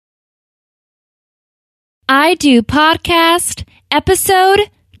I Do Podcast, Episode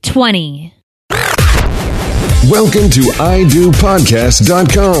 20. Welcome to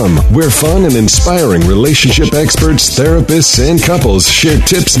IDoPodcast.com, where fun and inspiring relationship experts, therapists, and couples share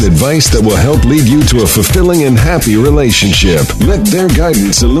tips and advice that will help lead you to a fulfilling and happy relationship. Let their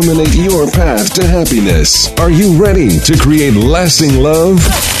guidance illuminate your path to happiness. Are you ready to create lasting love?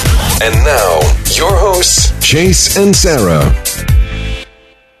 And now, your hosts, Chase and Sarah.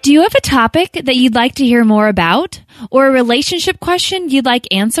 Do you have a topic that you'd like to hear more about? Or a relationship question you'd like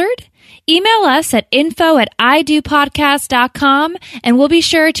answered? Email us at info@idopodcast.com and we'll be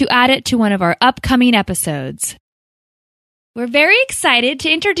sure to add it to one of our upcoming episodes. We're very excited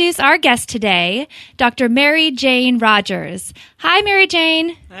to introduce our guest today, Dr. Mary Jayne Rogers. Hi, Mary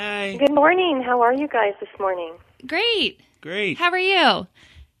Jayne. Hi. Good morning. How are you guys this morning? Great. Great. How are you?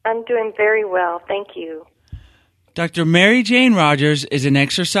 I'm doing very well. Thank you. Dr. Mary Jayne Rogers is an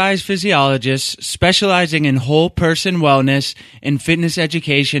exercise physiologist specializing in whole person wellness and fitness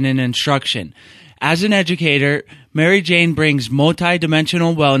education and instruction. As an educator, Mary Jayne brings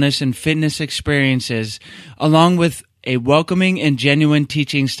multidimensional wellness and fitness experiences along with a welcoming and genuine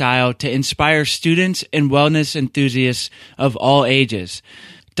teaching style to inspire students and wellness enthusiasts of all ages.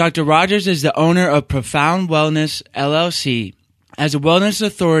 Dr. Rogers is the owner of Profound Wellness, LLC. As a wellness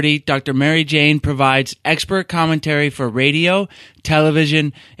authority, Dr. Mary Jayne provides expert commentary for radio,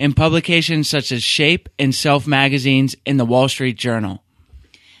 television, and publications such as Shape and Self magazines in the Wall Street Journal.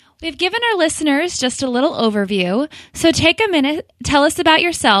 We've given our listeners just a little overview, so take a minute, tell us about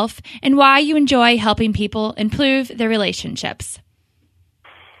yourself and why you enjoy helping people improve their relationships.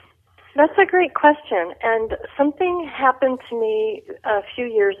 That's a great question, and something happened to me a few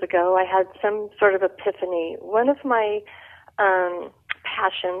years ago. I had some sort of epiphany. One of my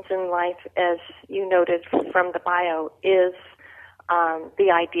passions in life, as you noted from the bio, is the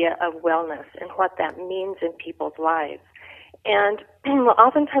idea of wellness and what that means in people's lives. And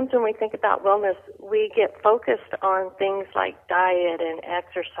oftentimes when we think about wellness, we get focused on things like diet and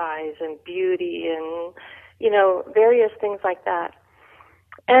exercise and beauty and, various things like that.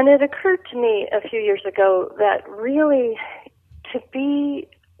 And it occurred to me a few years ago that really to be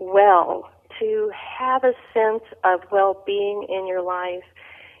well, to have a sense of well-being in your life,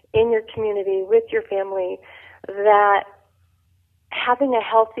 in your community, with your family, that having a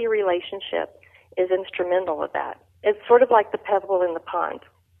healthy relationship is instrumental with that. It's sort of like the pebble in the pond.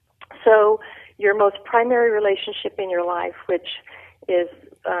 So your most primary relationship in your life, which is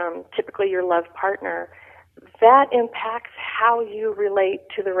typically your love partner, that impacts how you relate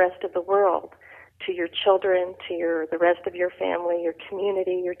to the rest of the world, to your children, to the rest of your family, your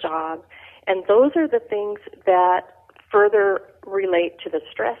community, your job. And those are the things that further relate to the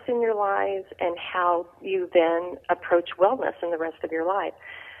stress in your lives and how you then approach wellness in the rest of your life.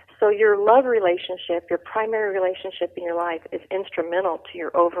 So your love relationship, your primary relationship in your life, is instrumental to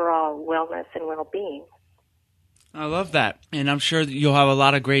your overall wellness and well-being. I love that. And I'm sure that you'll have a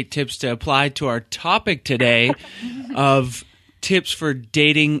lot of great tips to apply to our topic today of tips for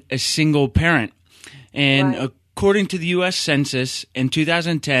dating a single parent. And Right. According to the U.S. Census, in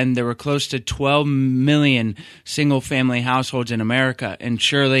 2010, there were close to 12 million single-family households in America, and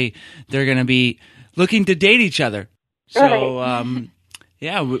surely they're going to be looking to date each other. So,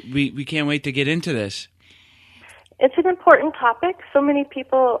 we can't wait to get into this. It's an important topic. So many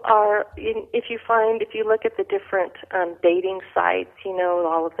people are, if you look at the different dating sites,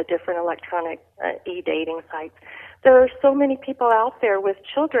 all of the different electronic e-dating sites, there are so many people out there with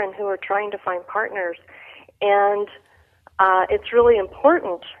children who are trying to find partners. And it's really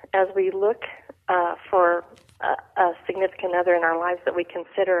important as we look for a significant other in our lives that we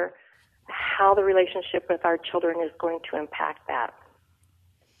consider how the relationship with our children is going to impact that.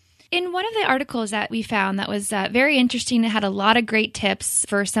 In one of the articles that we found that was very interesting, it had a lot of great tips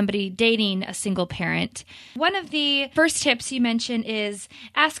for somebody dating a single parent. One of the first tips you mentioned is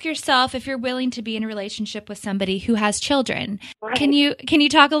ask yourself if you're willing to be in a relationship with somebody who has children. Right. Can you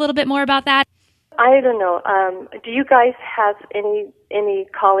talk a little bit more about that? I don't know. Do you guys have any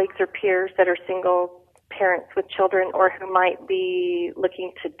colleagues or peers that are single parents with children or who might be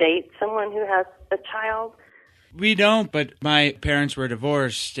looking to date someone who has a child? We don't, but my parents were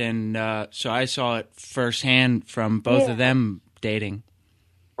divorced, and so I saw it firsthand from both of them dating.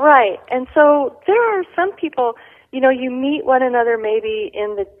 Right. And so there are some people, you meet one another maybe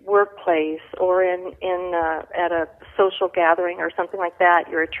in the workplace or in at a social gathering or something like that.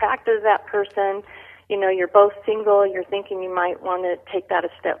 You're attracted to that person. You're both single. You're thinking you might want to take that a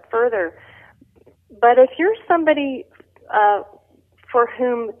step further. But if you're somebody for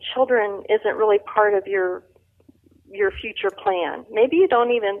whom children isn't really part of your your future plan. Maybe you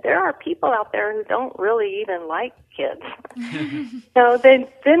don't even, there are people out there who don't really even like kids. So then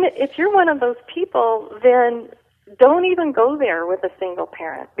if you're one of those people, then don't even go there with a single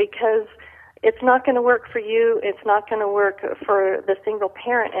parent, because it's not going to work for you, it's not going to work for the single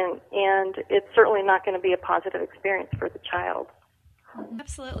parent, and it's certainly not going to be a positive experience for the child.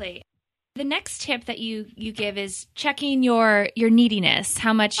 Absolutely. The next tip that you give is checking your neediness,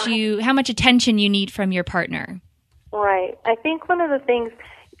 how much attention you need from your partner. Right. I think one of the things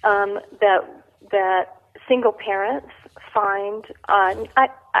that single parents find,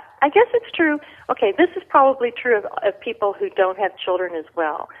 I guess it's true. Okay, this is probably true of people who don't have children as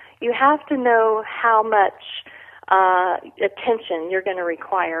well. You have to know how much attention you're going to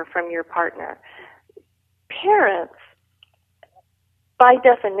require from your partner. Parents, by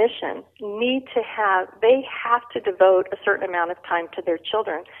definition, they have to devote a certain amount of time to their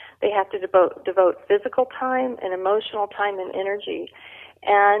children. They have to devote physical time and emotional time and energy.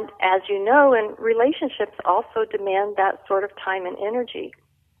 And as you know, in relationships also demand that sort of time and energy.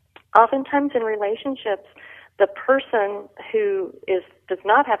 Oftentimes in relationships, the person who does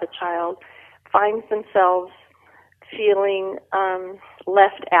not have a child finds themselves feeling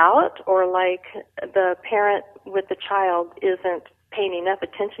left out, or like the parent with the child isn't paying enough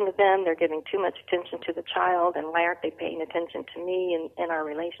attention to them. They're giving too much attention to the child, and why aren't they paying attention to me in our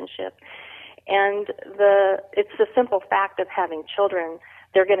relationship? And it's the simple fact of having children.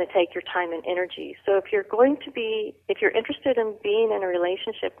 They're going to take your time and energy. So if you're interested in being in a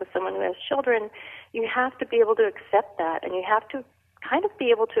relationship with someone who has children, you have to be able to accept that, and you have to kind of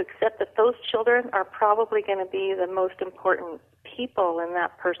be able to accept that those children are probably going to be the most important people in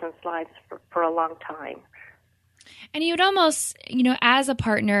that person's lives for a long time. And you would almost, as a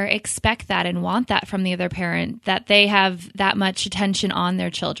partner, expect that and want that from the other parent, that they have that much attention on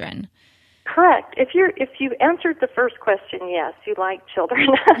their children. Correct. If you answered the first question, yes, you like children,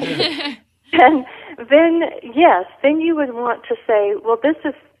 and then you would want to say, well, this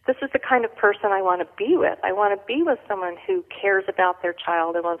is the kind of person I want to be with. I want to be with someone who cares about their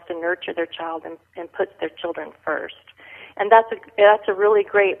child and wants to nurture their child and puts their children first. And that's a really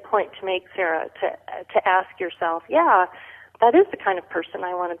great point to make, Sarah, to ask yourself, yeah, that is the kind of person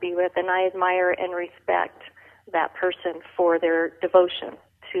I want to be with, and I admire and respect that person for their devotion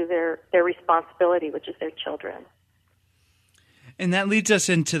to their responsibility, which is their children. And that leads us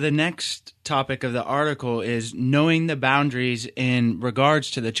into the next topic of the article, is knowing the boundaries in regards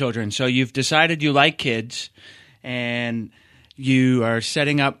to the children. So you've decided you like kids, and you are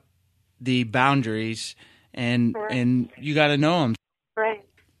setting up the boundaries, and you got to know them. Right.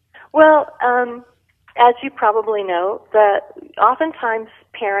 Well, as you probably know, that oftentimes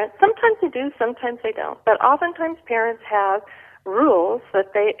parents, sometimes they do, sometimes they don't, but oftentimes parents have rules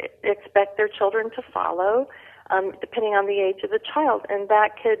that they expect their children to follow, depending on the age of the child, and that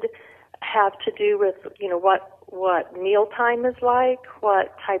could have to do with what mealtime is like,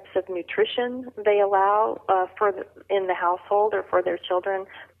 what types of nutrition they allow in the household or for their children,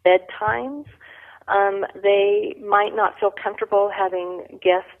 bedtimes. They might not feel comfortable having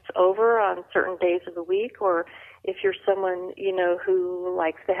guests over on certain days of the week, or if you're someone, who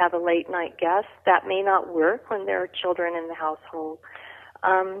likes to have a late night guest, that may not work when there are children in the household.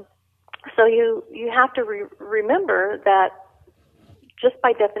 So you have to remember that just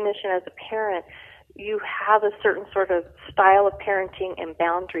by definition as a parent, you have a certain sort of style of parenting and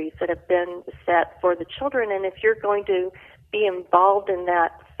boundaries that have been set for the children, and if you're going to be involved in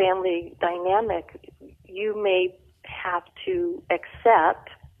that family dynamic, you may have to accept,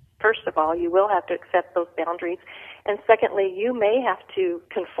 first of all, you will have to accept those boundaries, and secondly, you may have to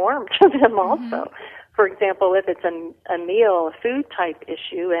conform to them also. For example, if it's a meal, a food type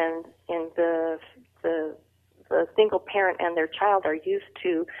issue, and the single parent and their child are used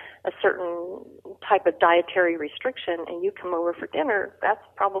to a certain type of dietary restriction, and you come over for dinner, that's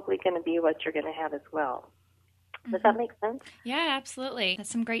probably going to be what you're going to have as well. Does that make sense? Yeah, absolutely. That's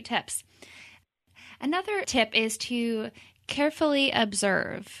some great tips. Another tip is to carefully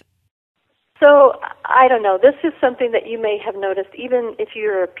observe. So, I don't know, this is something that you may have noticed, even if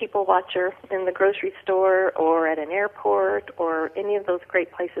you're a people watcher in the grocery store or at an airport or any of those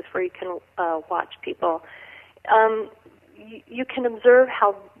great places where you can watch people. You can observe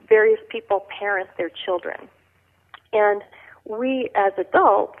how various people parent their children. And we as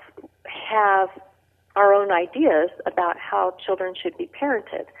adults have our own ideas about how children should be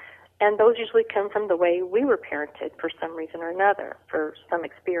parented. And those usually come from the way we were parented for some reason or another, for some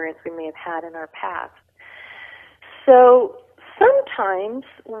experience we may have had in our past. So Sometimes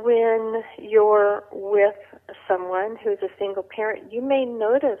when you're with someone who's a single parent, you may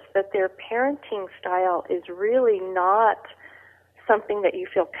notice that their parenting style is really not something that you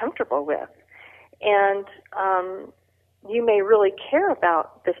feel comfortable with. And you may really care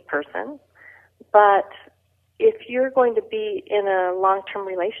about this person, but if you're going to be in a long-term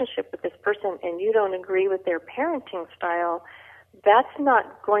relationship with this person and you don't agree with their parenting style, that's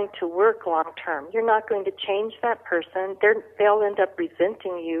not going to work long-term. You're not going to change that person. They'll end up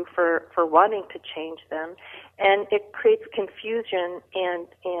resenting you for wanting to change them, and it creates confusion and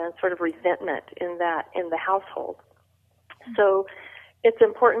sort of resentment in the household. So it's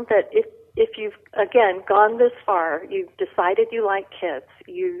important that if you've, again, gone this far, you've decided you like kids,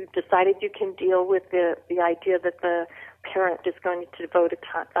 you decided you can deal with the idea that the parent is going to devote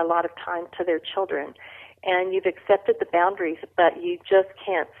a lot of time to their children, and you've accepted the boundaries, but you just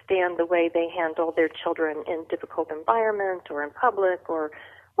can't stand the way they handle their children in difficult environment or in public or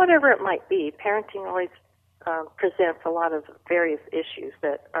whatever it might be. Parenting always presents a lot of various issues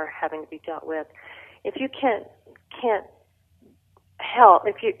that are having to be dealt with. If you can't help,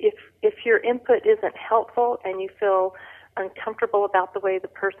 if your input isn't helpful and you feel uncomfortable about the way the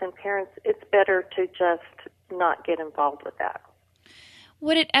person parents, it's better to just not get involved with that.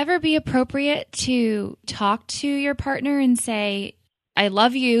 Would it ever be appropriate to talk to your partner and say, I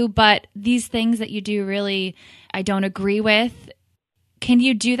love you, but these things that you do really I don't agree with? Can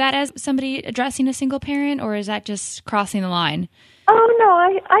you do that as somebody addressing a single parent, or is that just crossing the line? Oh, no,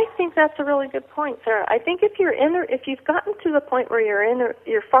 I think that's a really good point, Sarah. I think if you've gotten to the point where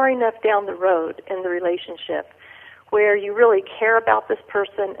you're far enough down the road in the relationship where you really care about this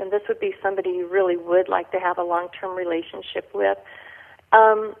person, and this would be somebody you really would like to have a long-term relationship with,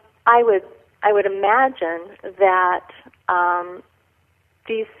 I would imagine that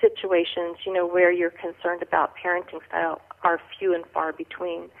these situations, where you're concerned about parenting style are few and far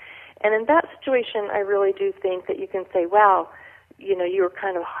between. And in that situation, I really do think that you can say, wow, you were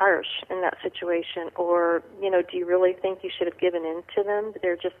kind of harsh in that situation, or, do you really think you should have given in to them?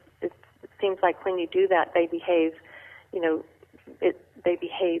 It seems like when you do that, they behave, they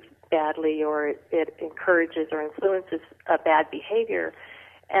behave badly, or it encourages or influences a bad behavior.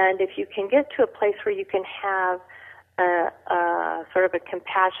 And if you can get to a place where you can have a sort of a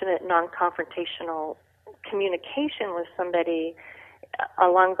compassionate, non-confrontational communication with somebody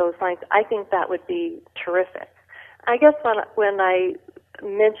along those lines, I think that would be terrific. I guess when I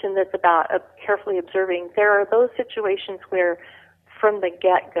mentioned this about carefully observing, there are those situations where from the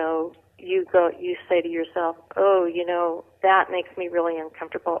get-go you say to yourself, oh, that makes me really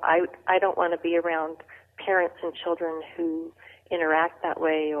uncomfortable. I don't want to be around parents and children who interact that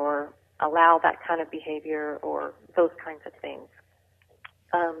way or allow that kind of behavior or those kinds of things.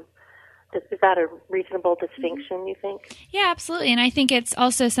 Is that a reasonable distinction, you think? Yeah, absolutely. And I think it's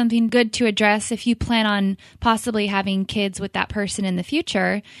also something good to address if you plan on possibly having kids with that person in the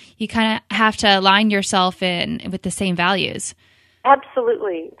future. You kind of have to align yourself in with the same values.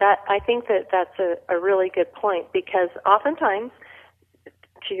 Absolutely. I think that's a really good point, because oftentimes,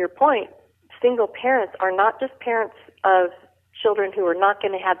 to your point, single parents are not just parents of children who are not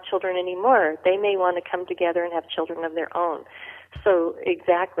going to have children anymore. They may want to come together and have children of their own. So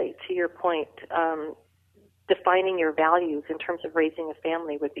exactly, to your point, defining your values in terms of raising a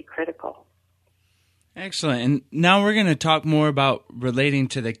family would be critical. Excellent. And now we're going to talk more about relating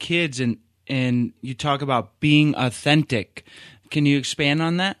to the kids, and you talk about being authentic. Can you expand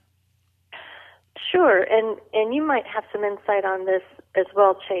on that? Sure, and you might have some insight on this as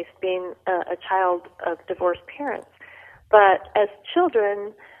well, Chase, being a child of divorced parents. But as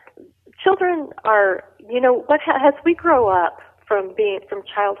children are, as we grow up from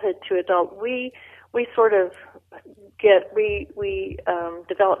childhood to adult, we sort of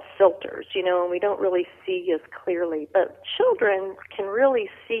develop filters, and we don't really see as clearly. But children can really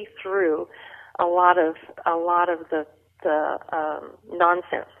see through a lot of the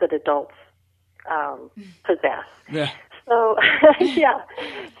nonsense that adults possess. Yeah. So yeah.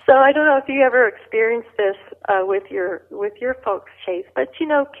 So I don't know if you ever experienced this with your folks, Chase, but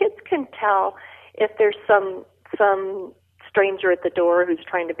kids can tell if there's some stranger at the door who's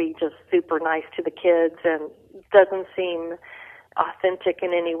trying to be just super nice to the kids and doesn't seem authentic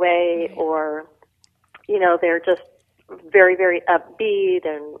in any way, or they're just very, very upbeat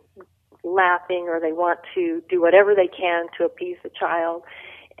and laughing, or they want to do whatever they can to appease the child.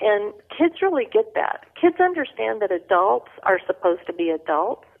 And kids really get that. Kids understand that adults are supposed to be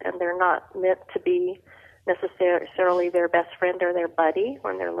adults, and they're not meant to be necessarily their best friend or their buddy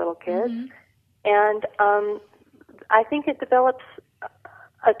when they're little kids. Mm-hmm. And I think it develops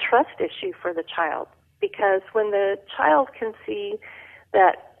a trust issue for the child. because when the child can see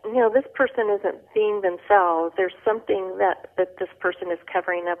that, this person isn't being themselves, there's something that this person is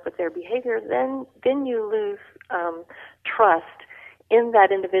covering up with their behavior, then you lose trust in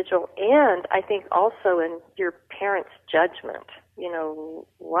that individual, and I think also in your parents' judgment.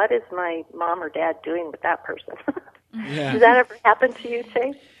 What is my mom or dad doing with that person? Yeah. Does that ever happen to you,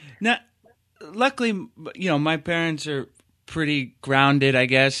 Chase? Now, luckily, my parents are pretty grounded, I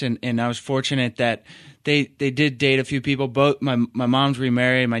guess, and I was fortunate that they did date a few people. Both my mom's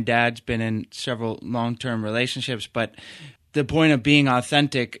remarried, my dad's been in several long-term relationships. But the point of being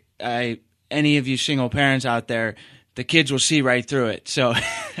authentic, any of you single parents out there, the kids will see right through it. So,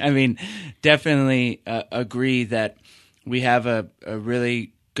 definitely agree that we have a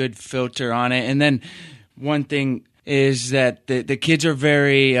really good filter on it. And then one thing is that the kids are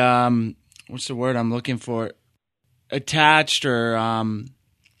very, what's the word I'm looking for? Attached or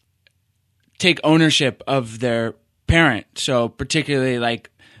take ownership of their parent. So particularly like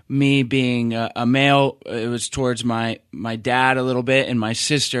me being a male, it was towards my dad a little bit, and my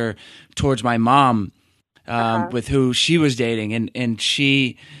sister towards my mom, with who she was dating. And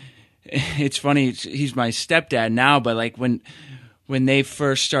she, it's funny, he's my stepdad now, but like when they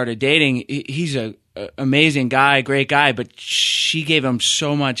first started dating, he's a amazing guy, great guy, but she gave him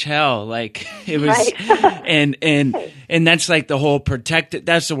so much hell. Like it was, right. and that's like the whole protective.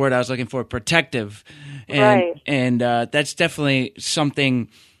 That's the word I was looking for, protective. And that's definitely something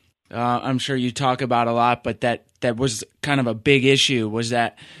I'm sure you talk about a lot. But that was kind of a big issue. Was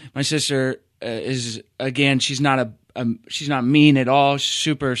that my sister is, again, she's not she's not mean at all. She's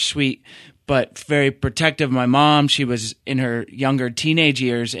super sweet, but very protective of my mom. She was in her younger teenage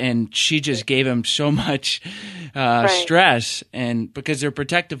years, and she just gave him so much stress, and because they're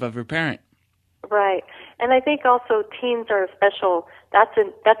protective of her parent. Right. And I think also teens are that's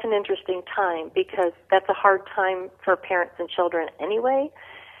an interesting time, because that's a hard time for parents and children anyway.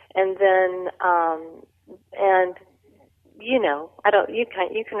 And then,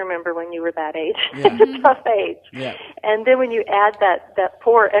 you can remember when you were that age. Yeah. It's a tough age. Yeah. And then when you add that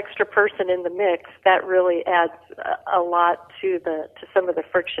poor extra person in the mix, that really adds a lot to some of the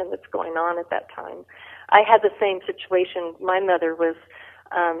friction that's going on at that time. I had the same situation. My mother was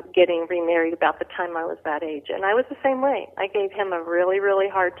getting remarried about the time I was that age, and I was the same way. I gave him a really, really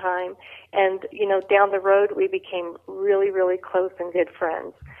hard time, and down the road we became really, really close and good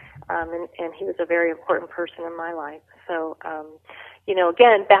friends. And he was a very important person in my life. So,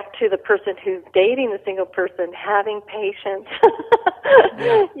 again, back to the person who's dating the single person, having patience,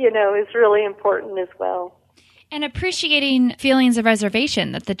 is really important as well. And appreciating feelings of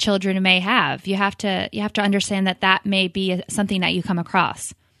reservation that the children may have. You have to understand that may be something that you come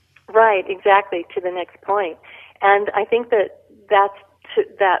across. Right, exactly, to the next point. And I think that's to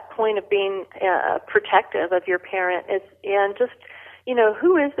that point of being protective of your parent and just,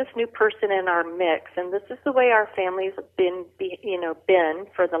 who is this new person in our mix? And this is the way our families have been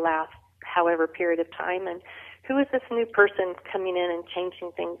for the last however period of time. And who is this new person coming in and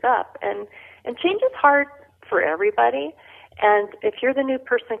changing things up? And change is hard for everybody. And if you're the new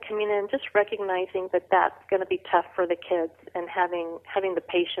person coming in, just recognizing that that's going to be tough for the kids, and having the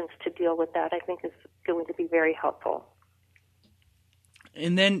patience to deal with that, I think is going to be very helpful.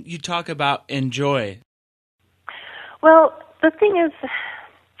 And then you talk about enjoy. Well, the thing is,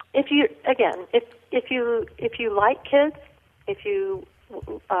 if you like kids, if you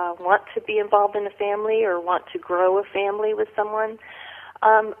want to be involved in a family or want to grow a family with someone,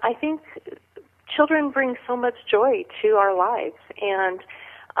 I think children bring so much joy to our lives, and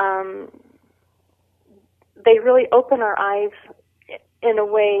they really open our eyes in a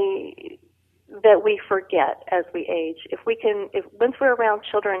way that we forget as we age. If once we're around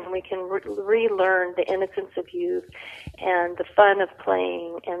children, we can relearn the innocence of youth and the fun of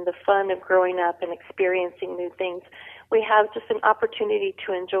playing and the fun of growing up and experiencing new things. We have just an opportunity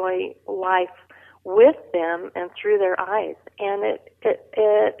to enjoy life with them and through their eyes. And it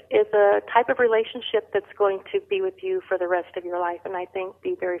is a type of relationship that's going to be with you for the rest of your life, and I think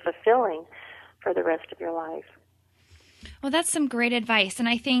be very fulfilling for the rest of your life. Well, that's some great advice, and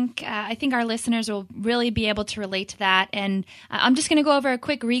I think our listeners will really be able to relate to that. And I'm just going to go over a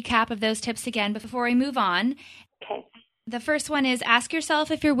quick recap of those tips again before we move on. Okay. The first one is ask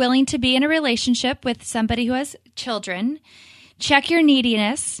yourself if you're willing to be in a relationship with somebody who has children. Check your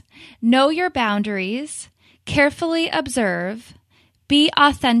neediness. Know your boundaries. Carefully observe. Be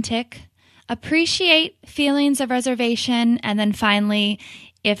authentic. Appreciate feelings of reservation. And then finally,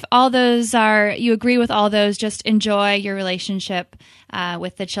 if all those you agree with all those, just enjoy your relationship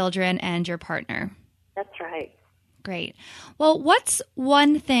with the children and your partner. That's right. Great. Well, what's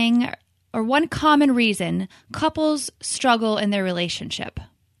one thing or one common reason couples struggle in their relationship?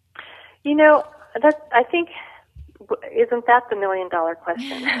 You know, I think, isn't that the million-dollar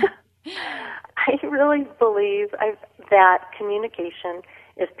question? I really believe that communication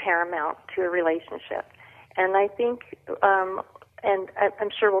is paramount to a relationship. And I think, and I'm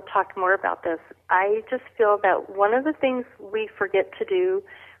sure we'll talk more about this, I just feel that one of the things we forget to do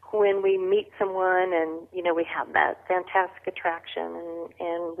when we meet someone and, you know, we have that fantastic attraction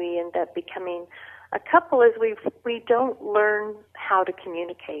and we end up becoming a couple is we don't learn how to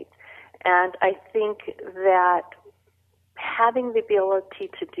communicate. And I think that having the ability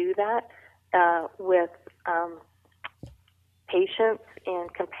to do that with patience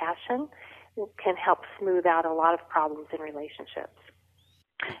and compassion can help smooth out a lot of problems in relationships.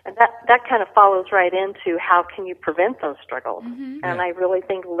 And that kind of follows right into how can you prevent those struggles. Mm-hmm. And I really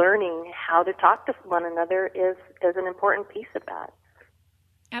think learning how to talk to one another is an important piece of that.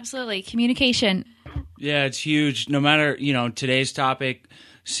 Absolutely. Communication. Yeah, it's huge. No matter, you know, today's topic,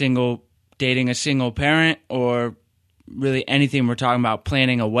 dating a single parent, or really anything we're talking about,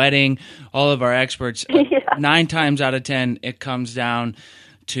 planning a wedding, all of our experts, 9 times out of 10, it comes down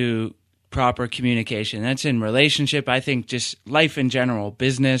to proper communication. That's in relationship. I think just life in general,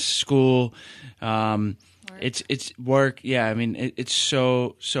 business, school, it's work. Yeah, I mean, it's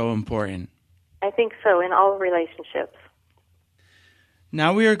so important. I think so in all relationships.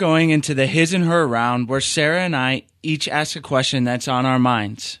 Now we are going into the his and her round, where Sarah and I each ask a question that's on our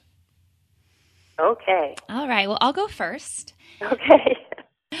minds. Okay. All right. Well, I'll go first. Okay.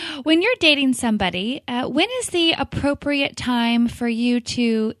 When you're dating somebody, when is the appropriate time for you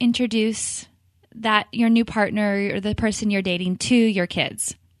to introduce your new partner or the person you're dating to your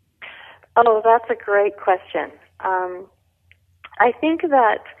kids? Oh, that's a great question. I think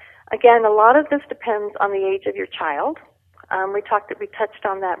that, again, a lot of this depends on the age of your child. We touched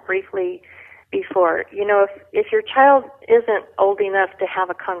on that briefly before. You know, if your child isn't old enough to have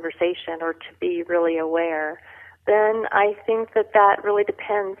a conversation or to be really aware, then I think that really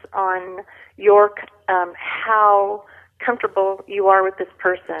depends on your how comfortable you are with this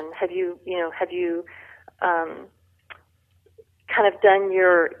person. Have you kind of done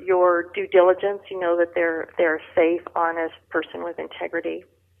your due diligence? You know that they're a safe, honest person with integrity,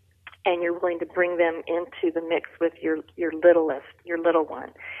 and you're willing to bring them into the mix with your little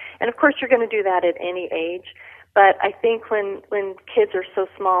one. And of course, you're going to do that at any age. But I think when kids are so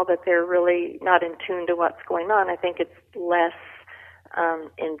small that they're really not in tune to what's going on, I think it's less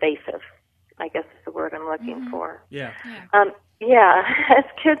invasive, I guess is the word I'm looking for. Yeah. As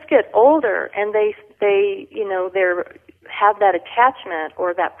kids get older and they have that attachment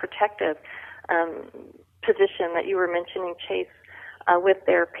or that protective position that you were mentioning, Chase, with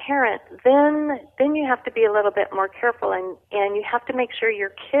their parent, then you have to be a little bit more careful, and you have to make sure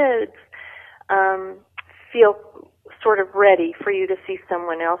your kids feel sort of ready for you to see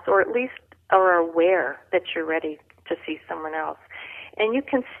someone else, or at least are aware that you're ready to see someone else. And you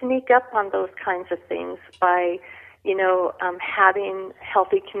can sneak up on those kinds of things by, having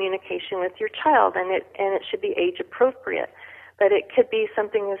healthy communication with your child, and it should be age appropriate. But it could be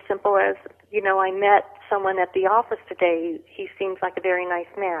something as simple as, I met someone at the office today. He seems like a very nice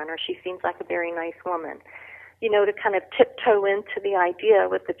man, or she seems like a very nice woman. To kind of tiptoe into the idea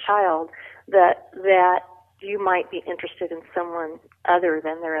with the child that you might be interested in someone other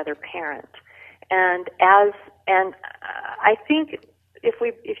than their other parent. And I think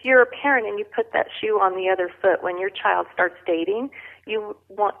if you're a parent and you put that shoe on the other foot when your child starts dating, you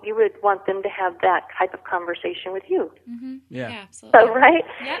would want them to have that type of conversation with you. Mm-hmm. Yeah, absolutely. So, right?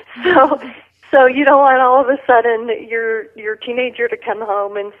 Yep. So you don't want all of a sudden your teenager to come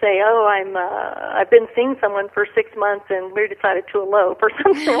home and say, "Oh, I've been seeing someone for 6 months and we decided to elope," or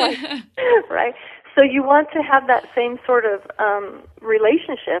something like that, right? So you want to have that same sort of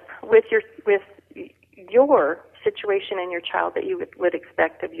relationship with your situation and your child that you would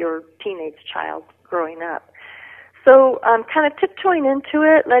expect of your teenage child growing up. So kind of tiptoeing into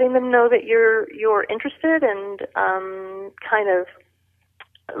it, letting them know that you're interested, and kind of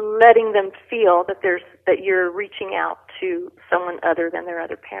letting them feel that you're reaching out to someone other than their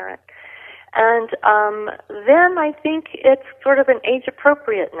other parent. And then I think it's sort of an age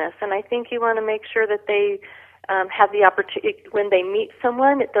appropriateness, and I think you want to make sure that they have the opportunity when they meet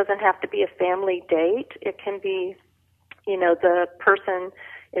someone. It doesn't have to be a family date. It can be, the person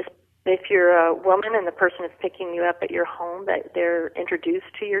is, if you're a woman and the person is picking you up at your home, that they're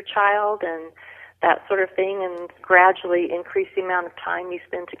introduced to your child and that sort of thing, and gradually increase the amount of time you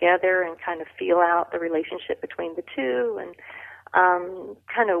spend together and kind of feel out the relationship between the two, and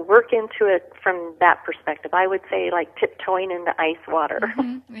kind of work into it from that perspective. I would say like tiptoeing into ice water.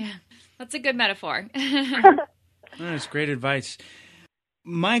 Mm-hmm. Yeah. That's a good metaphor. That's great advice.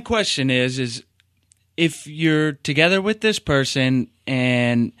 My question is if you're together with this person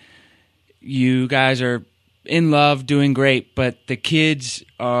and you guys are in love, doing great, but the kids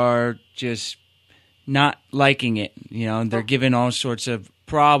are just not liking it, they're given all sorts of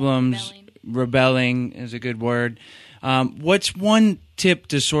problems. Rebelling is a good word. What's one tip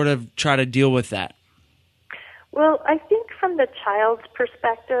to sort of try to deal with that? Well, I think from the child's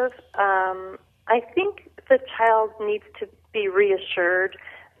perspective, I think the child needs to be reassured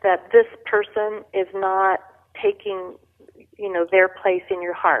that this person is not taking, their place in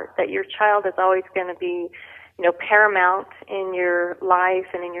your heart, that your child is always going to be, paramount in your life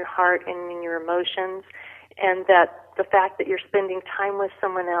and in your heart and in your emotions, and that the fact that you're spending time with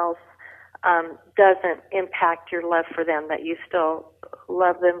someone else doesn't impact your love for them, that you still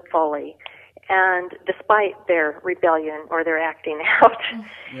love them fully, and despite their rebellion or their acting out.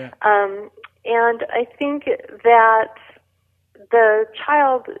 Yeah. And I think that the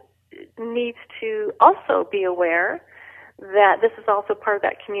child needs to also be aware that this is also part of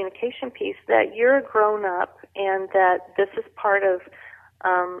that communication piece, that you're a grown-up and that this is part of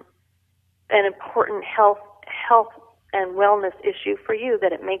an important health and wellness issue for you,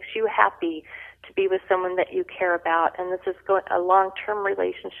 that it makes you happy to be with someone that you care about, and this is a long-term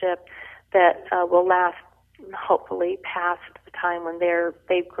relationship that will last, hopefully, past the time when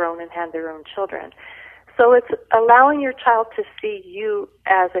they've grown and had their own children. So it's allowing your child to see you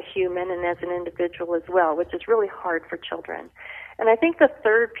as a human and as an individual as well, which is really hard for children. And I think the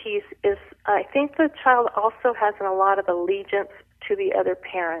third piece is, I think the child also has a lot of allegiance to the other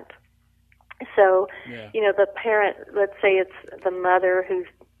parent. So, the parent, let's say it's the mother who's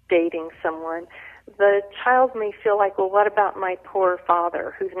dating someone, the child may feel like, well, what about my poor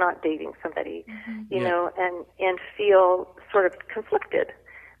father who's not dating somebody, and feel sort of conflicted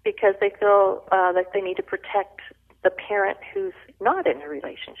because they feel like they need to protect the parent who's not in a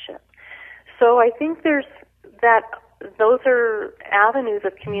relationship. So I think those are avenues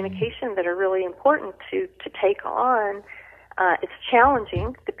of communication that are really important to take on. It's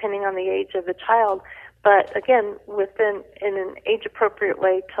challenging depending on the age of the child, but again, in an age-appropriate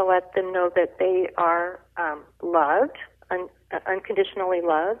way, to let them know that they are loved, unconditionally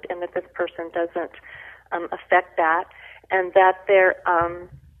loved, and that this person doesn't affect that, and that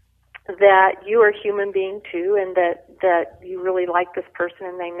that you are a human being too, and that you really like this person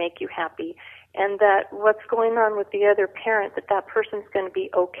and they make you happy, and that what's going on with the other parent, that person's going to be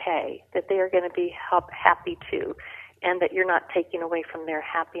okay, that they are going to be happy too, and that you're not taking away from their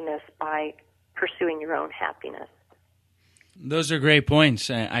happiness by pursuing your own happiness. Those are great points.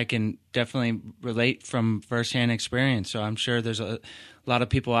 I can definitely relate from firsthand experience, so I'm sure there's a lot of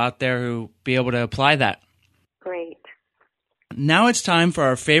people out there who be able to apply that. Great. Now it's time for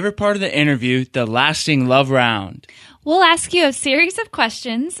our favorite part of the interview, the lasting love round. We'll ask you a series of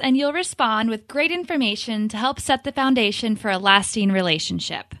questions, and you'll respond with great information to help set the foundation for a lasting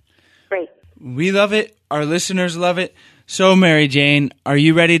relationship. Great. We love it. Our listeners love it. So, Mary Jayne, are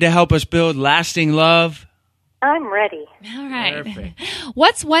you ready to help us build lasting love? I'm ready. All right. Perfect.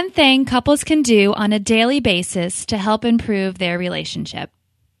 What's one thing couples can do on a daily basis to help improve their relationship?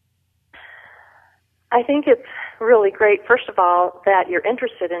 I think it's really great, first of all, that you're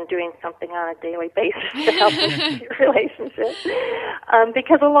interested in doing something on a daily basis to help improve your relationship.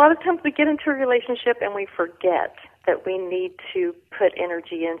 Because a lot of times we get into a relationship and we forget that we need to put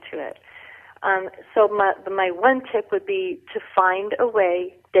energy into it. So my one tip would be to find a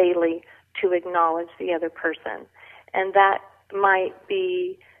way daily to acknowledge the other person. And that might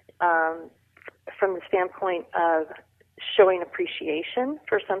be from the standpoint of showing appreciation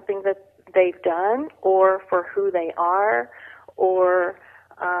for something that they've done, or for who they are, or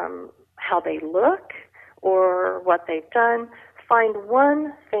how they look, or what they've done. Find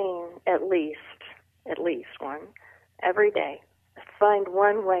one thing at least one, every day. Find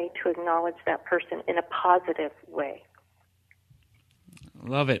one way to acknowledge that person in a positive way.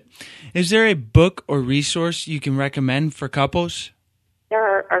 Love it. Is there a book or resource you can recommend for couples?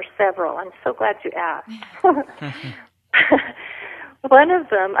 There are several. I'm so glad you asked. One of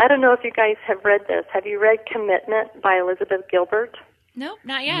them, I don't know if you guys have read this. Have you read Commitment by Elizabeth Gilbert? Nope,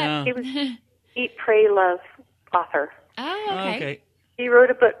 not yet. No. She was Eat, Pray, Love author. Oh, okay. He wrote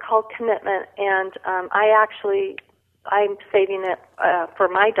a book called Commitment, and I'm saving it for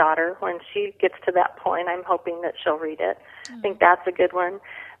my daughter when she gets to that point. I'm hoping that she'll read it. I think that's a good one.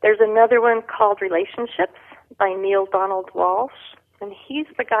 There's another one called Relationships by Neil Donald Walsh, and he's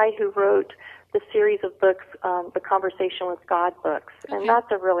the guy who wrote the series of books, the Conversation with God books, and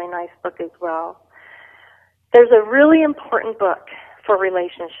that's a really nice book as well. There's a really important book for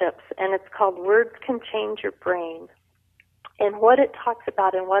relationships, and it's called Words Can Change Your Brain. And what it talks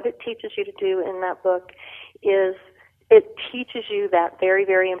about and what it teaches you to do in that book is it teaches you that very,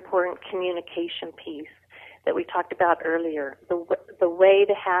 very important communication piece that we talked about earlier, the way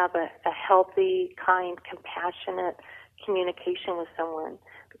to have a healthy, kind, compassionate communication with someone.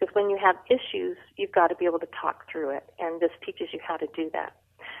 Because when you have issues, you've got to be able to talk through it, and this teaches you how to do that.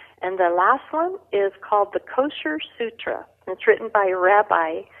 And the last one is called the Kosher Sutra. It's written by a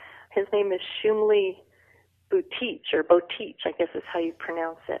rabbi. His name is Signle Botich, I guess is how you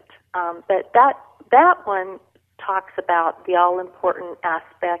pronounce it. But that one talks about the all-important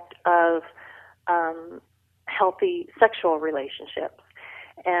aspect of healthy sexual relationships.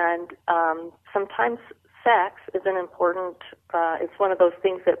 And sometimes sex is an important, it's one of those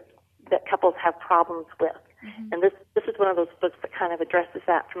things that couples have problems with. Mm-hmm. And this is one of those books that kind of addresses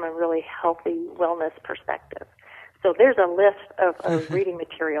that from a really healthy wellness perspective. So there's a list of reading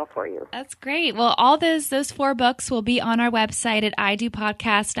material for you. That's great. Well, all those 4 books will be on our website at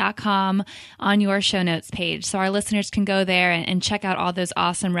idopodcast.com on your show notes page. So our listeners can go there and check out all those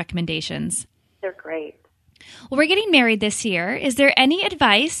awesome recommendations. They're great. Well, we're getting married this year. Is there any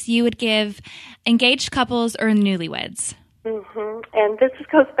advice you would give engaged couples or newlyweds? Mm-hmm. And this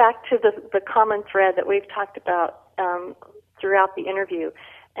goes back to the common thread that we've talked about throughout the interview,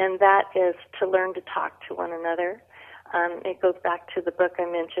 and that is to learn to talk to one another. It goes back to the book I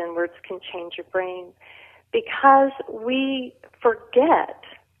mentioned, Words Can Change Your Brain, because we forget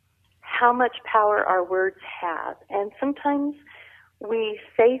how much power our words have. And sometimes we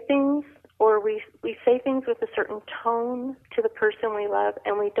say things, or we say things with a certain tone to the person we love,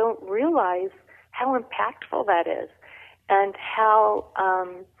 and we don't realize how impactful that is, and how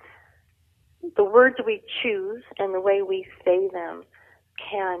the words we choose and the way we say them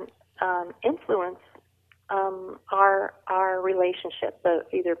can influence our relationship,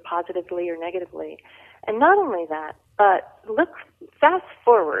 either positively or negatively. And not only that, but fast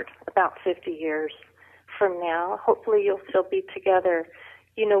forward about 50 years from now, hopefully you'll still be together.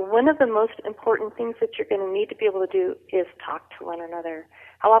 You know, one of the most important things that you're going to need to be able to do is talk to one another.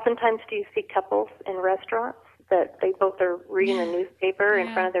 How oftentimes do you see couples in restaurants that they both are reading a newspaper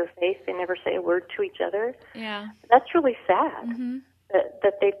in front of their face? They never say a word to each other. Yeah. That's really sad. Mm-hmm.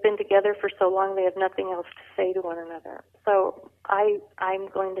 That they've been together for so long they have nothing else to say to one another. So I'm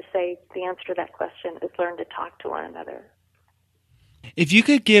going to say the answer to that question is learn to talk to one another. If you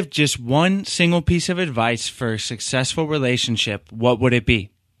could give just one single piece of advice for a successful relationship, what would it be?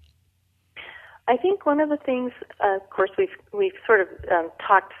 I think one of the things, of course, we've sort of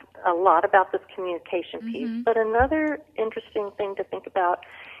talked a lot about this communication piece, mm-hmm. but another interesting thing to think about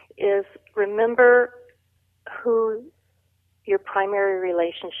is remember who your primary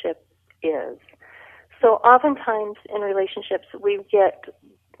relationship is. So oftentimes in relationships we get,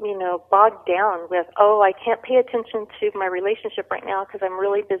 bogged down with, I can't pay attention to my relationship right now because I'm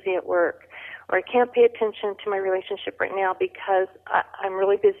really busy at work. Or I can't pay attention to my relationship right now because I'm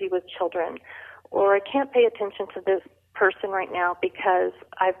really busy with children. Or I can't pay attention to this person right now because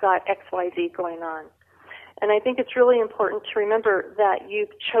I've got XYZ going on. And I think it's really important to remember that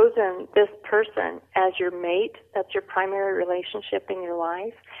you've chosen this person as your mate. That's your primary relationship in your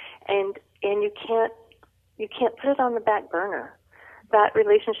life. And you can't put it on the back burner. That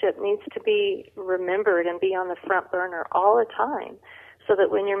relationship needs to be remembered and be on the front burner all the time, so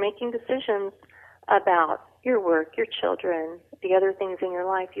that when you're making decisions about your work, your children, the other things in your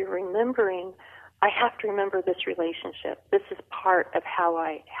life, you're remembering, I have to remember this relationship. This is part of how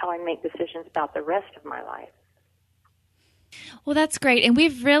I make decisions about the rest of my life. Well, that's great. And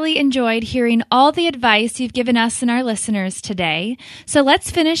we've really enjoyed hearing all the advice you've given us and our listeners today. So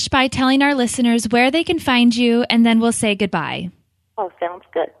let's finish by telling our listeners where they can find you, and then we'll say goodbye. Oh, sounds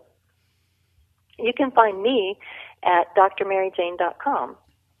good. You can find me at drmaryjayne.com.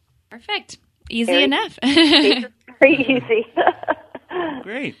 Perfect. Easy enough. Very easy.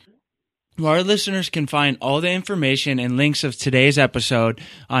 Great. Well, our listeners can find all the information and links of today's episode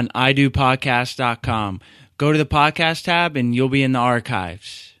on idopodcast.com. Go to the podcast tab and you'll be in the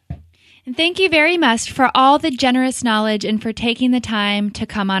archives. And thank you very much for all the generous knowledge and for taking the time to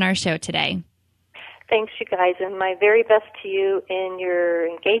come on our show today. Thanks, you guys, and my very best to you in your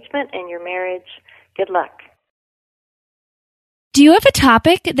engagement and your marriage. Good luck. Do you have a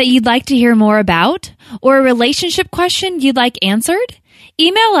topic that you'd like to hear more about, or a relationship question you'd like answered?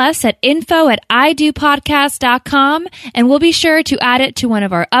 Email us at info@idopodcast.com, and we'll be sure to add it to one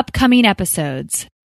of our upcoming episodes.